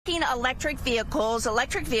Electric vehicles,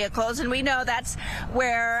 and we know that's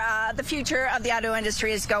where the future of the auto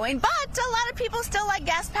industry is going, but a lot of people still like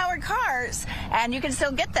gas-powered cars, and you can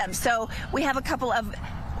still get them. So we have a couple of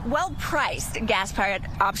well-priced gas-powered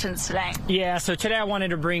options today. Yeah, so today I wanted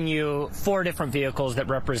to bring you 4 different vehicles that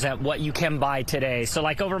represent what you can buy today. So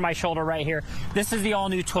like over my shoulder right here, this is the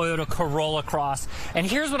all-new Toyota Corolla Cross. And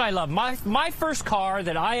here's what I love. My first car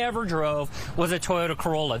that I ever drove was a Toyota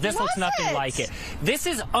Corolla. This looks nothing like it. This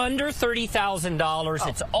is under $30,000.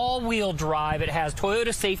 It's all-wheel drive. It has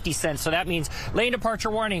Toyota Safety Sense, so that means lane departure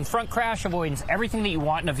warning, front crash avoidance, everything that you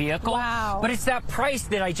want in a vehicle. Wow. But it's that price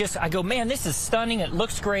that I go, man, this is stunning. It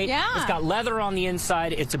looks great. Yeah. It's got leather on the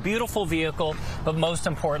inside. It's a beautiful vehicle, but most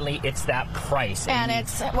importantly, it's that price. And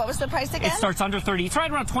it's, what was the price again? It starts under 30. It's right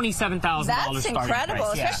around $27,000. That's incredible,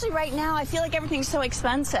 price, especially right now. I feel like everything's so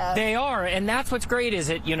expensive. They are, and that's what's great is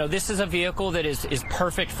it, this is a vehicle that is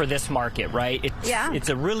perfect for this market, right? It's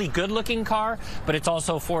a really good-looking car, but it's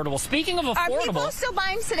also affordable. Speaking of affordable, are people still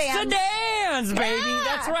buying sedans? Sedans, baby. Yeah.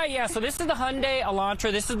 That's right. Yeah. So this is the Hyundai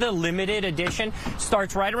Elantra. This is the limited edition.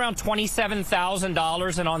 Starts right around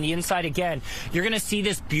 $27,000, and on the inside, again, you're going to see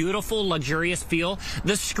this beautiful, luxurious feel.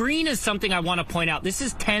 The screen is something I want to point out. This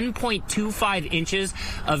is 10.25 inches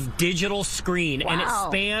of digital screen, and it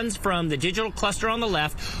spans from the digital cluster on the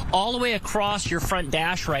left all the way across your front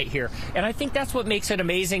dash right here. And I think that's what makes it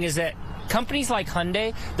amazing is that companies like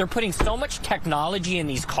Hyundai, they're putting so much technology in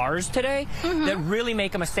these cars today that really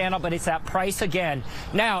make them a standout, but it's that price again.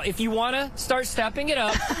 Now, if you want to start stepping it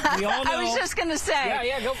up, we all know. I was just going to say.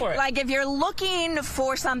 Yeah, go for it. Like if you're looking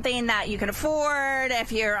for something that you can afford,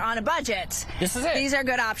 if you're on a budget, this is it. These are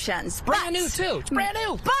good options. Brand new, too. It's brand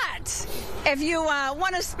new. But if you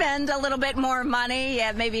want to spend a little bit more money,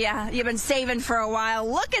 maybe you've been saving for a while,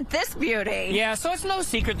 look at this beauty. Yeah, so it's no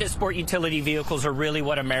secret that sport utility vehicles are really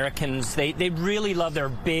what Americans, they really love their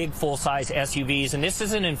big full-size SUVs, and this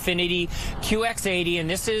is an Infiniti QX80, and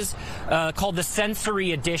this is called the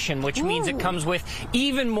Sensory Edition, which means it comes with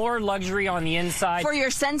even more luxury on the inside. For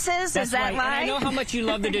your senses, That's is that right. right? And I know how much you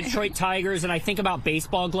love the Detroit Tigers, and I think about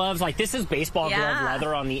baseball gloves. Like, this is baseball glove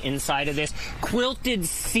leather on the inside of this. Quilted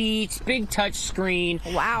seats, big touch screen.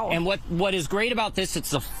 Wow. And what is great about this,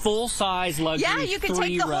 it's a full-size luxury 3-row. Yeah, you can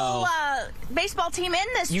take the whole baseball team in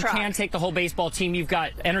this truck. You can take the whole baseball team. You've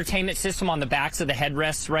got entertainment system on the backs of the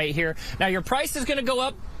headrests right here. Now, your price is going to go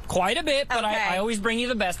up quite a bit, but I always bring you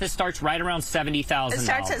the best. It starts right around $70,000. It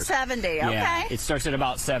starts at 70, okay. Yeah, it starts at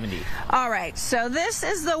about 70. All right, so this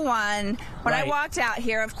is the one. When I walked out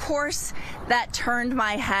here, of course, that turned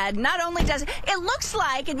my head. Not only does it looks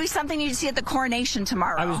like it'd be something you'd see at the coronation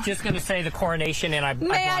tomorrow. I was just going to say the coronation, and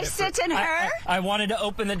May I sit in her? I wanted to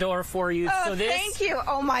open the door for you. Oh, so this, thank you.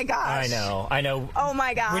 Oh, my gosh. I know. Oh,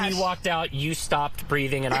 my gosh. When you walked out, you stopped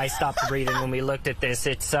breathing, and I stopped breathing when we looked at this.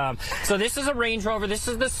 It's so this is a Range Rover. This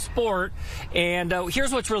is the Sport, and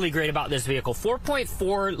here's what's really great about this vehicle.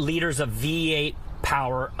 4.4 liters of V8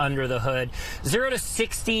 power under the hood, 0 to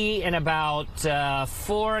 60 in about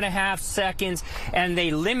 4.5 seconds, and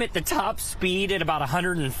they limit the top speed at about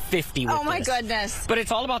 150 with Oh my goodness. But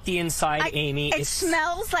it's all about the inside, Amy. It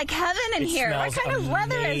smells like heaven in here. What kind of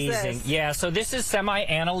leather is this? Yeah, so this is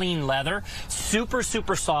semi-aniline leather, super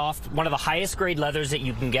soft, one of the highest grade leathers that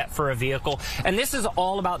you can get for a vehicle, and this is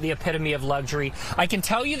all about the epitome of luxury. I can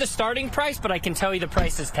tell you the starting price, but I can tell you the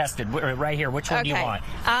price is tested right here. Which one do you want?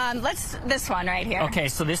 This one right here. Okay,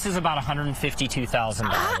 so this is about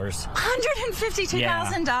 $152,000.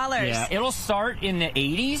 $152,000. Yeah, it'll start in the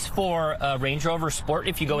 80s for a Range Rover Sport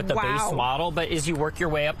if you go with the base model, but as you work your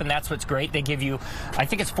way up, and that's what's great, they give you, I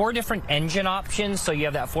think it's 4 different engine options, so you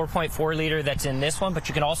have that 4.4 liter that's in this one, but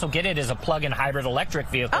you can also get it as a plug-in hybrid electric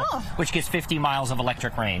vehicle, which gets 50 miles of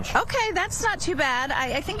electric range. Okay, that's not too bad.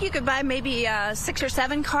 I think you could buy maybe 6 or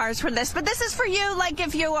 7 cars for this, but this is for you, like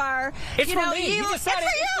if you are, it's for me. It's for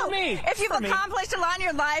you. If you've accomplished a lot in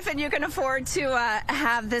your life and you can afford to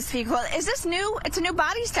have this vehicle. Is this new? It's a new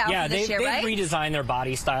body style for this year, right? They've redesigned their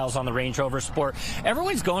body styles on the Range Rover Sport.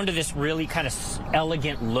 Everyone's going to this really kind of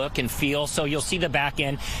elegant look and feel, so you'll see the back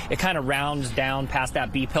end. It kind of rounds down past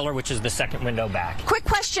that B-pillar, which is the second window back. Quick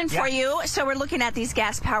question for you. So we're looking at these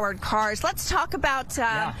gas-powered cars. Let's talk about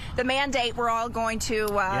the mandate we're all going to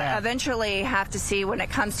eventually have to see when it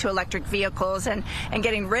comes to electric vehicles and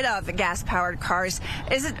getting rid of the gas-powered cars.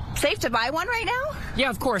 Is it safe to buy one right now? Yeah,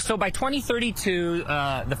 of course. So by 2032,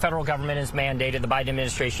 the federal government has mandated, the Biden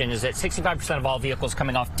administration, is that 65% of all vehicles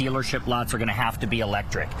coming off dealership lots are going to have to be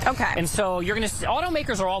electric. Okay. And so you're going to see,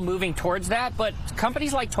 automakers are all moving towards that, but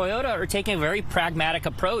companies like Toyota are taking a very pragmatic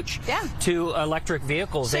approach to electric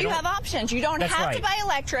vehicles. So you have options. You don't have to buy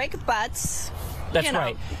electric, but That's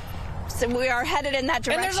right. yes, we are headed in that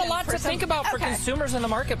direction. And there's a lot to think about for consumers in the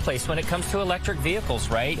marketplace when it comes to electric vehicles,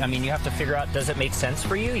 right? I mean, you have to figure out, does it make sense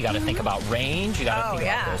for you? You got to think about range. You got to think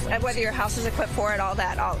about those things. Whether your house is equipped for it, all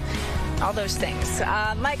that, all those things.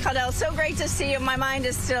 Mike Caudill, so great to see you. My mind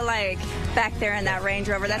is still like back there in that Range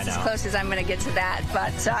Rover. That's as close as I'm going to get to that.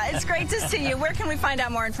 But it's great to see you. Where can we find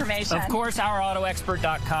out more information? Of course,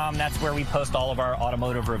 ourautoexpert.com. That's where we post all of our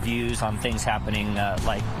automotive reviews on things happening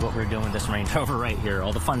like what we're doing with this Range Rover right here,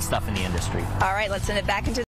 all the fun stuff in the industry. All right, let's send it back into